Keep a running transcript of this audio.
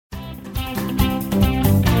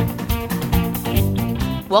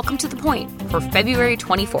Welcome to The Point for February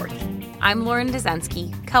 24th. I'm Lauren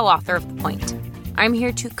Dezensky, co-author of The Point. I'm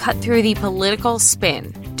here to cut through the political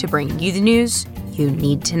spin to bring you the news you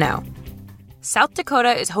need to know. South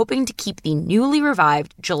Dakota is hoping to keep the newly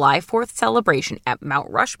revived July 4th celebration at Mount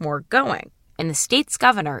Rushmore going, and the state's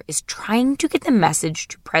governor is trying to get the message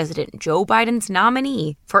to President Joe Biden's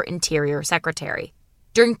nominee for Interior Secretary.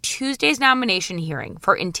 During Tuesday's nomination hearing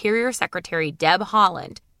for Interior Secretary Deb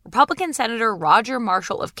Haaland, Republican Senator Roger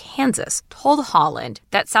Marshall of Kansas told Haaland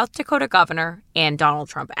that South Dakota governor and Donald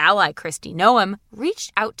Trump ally Kristi Noem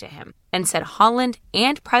reached out to him and said Haaland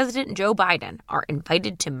and President Joe Biden are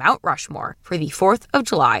invited to Mount Rushmore for the 4th of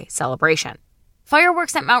July celebration.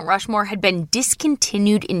 Fireworks at Mount Rushmore had been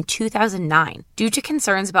discontinued in 2009 due to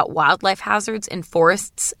concerns about wildlife hazards in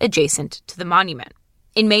forests adjacent to the monument.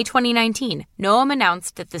 In May 2019, Noem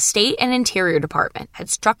announced that the state and Interior Department had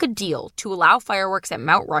struck a deal to allow fireworks at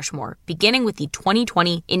Mount Rushmore beginning with the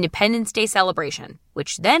 2020 Independence Day celebration,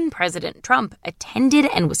 which then President Trump attended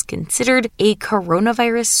and was considered a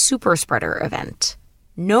coronavirus superspreader event.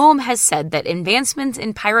 Noem has said that advancements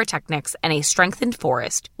in pyrotechnics and a strengthened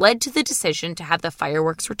forest led to the decision to have the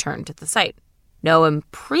fireworks returned to the site. Noem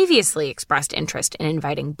previously expressed interest in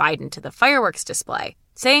inviting Biden to the fireworks display,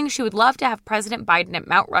 saying she would love to have President Biden at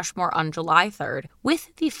Mount Rushmore on July 3rd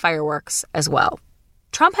with the fireworks as well.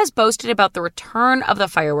 Trump has boasted about the return of the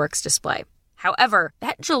fireworks display. However,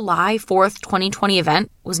 that July 4th, 2020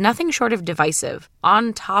 event was nothing short of divisive,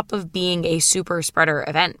 on top of being a super spreader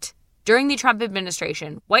event. During the Trump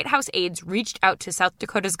administration, White House aides reached out to South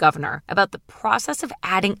Dakota's governor about the process of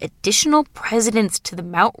adding additional presidents to the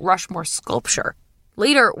Mount Rushmore sculpture.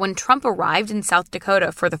 Later, when Trump arrived in South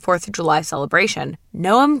Dakota for the 4th of July celebration,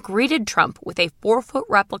 Noem greeted Trump with a 4-foot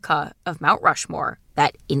replica of Mount Rushmore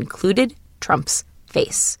that included Trump's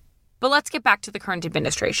face. But let's get back to the current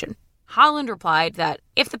administration. Haaland replied that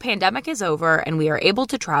if the pandemic is over and we are able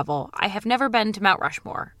to travel, I have never been to Mount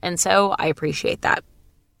Rushmore, and so I appreciate that.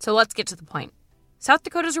 So let's get to the point. South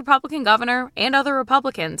Dakota's Republican governor and other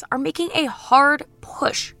Republicans are making a hard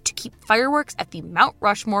push to keep fireworks at the Mount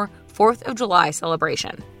Rushmore 4th of July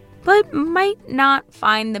celebration, but might not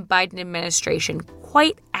find the Biden administration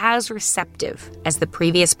quite as receptive as the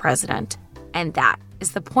previous president. And that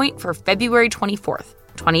is the point for February 24th,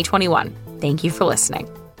 2021. Thank you for listening.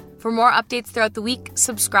 For more updates throughout the week,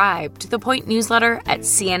 subscribe to The Point newsletter at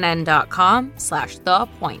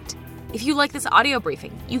cnn.com/thepoint. If you like this audio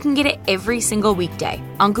briefing, you can get it every single weekday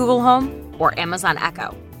on Google Home or Amazon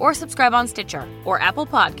Echo, or subscribe on Stitcher or Apple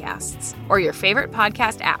Podcasts or your favorite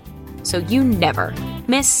podcast app so you never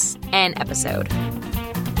miss an episode.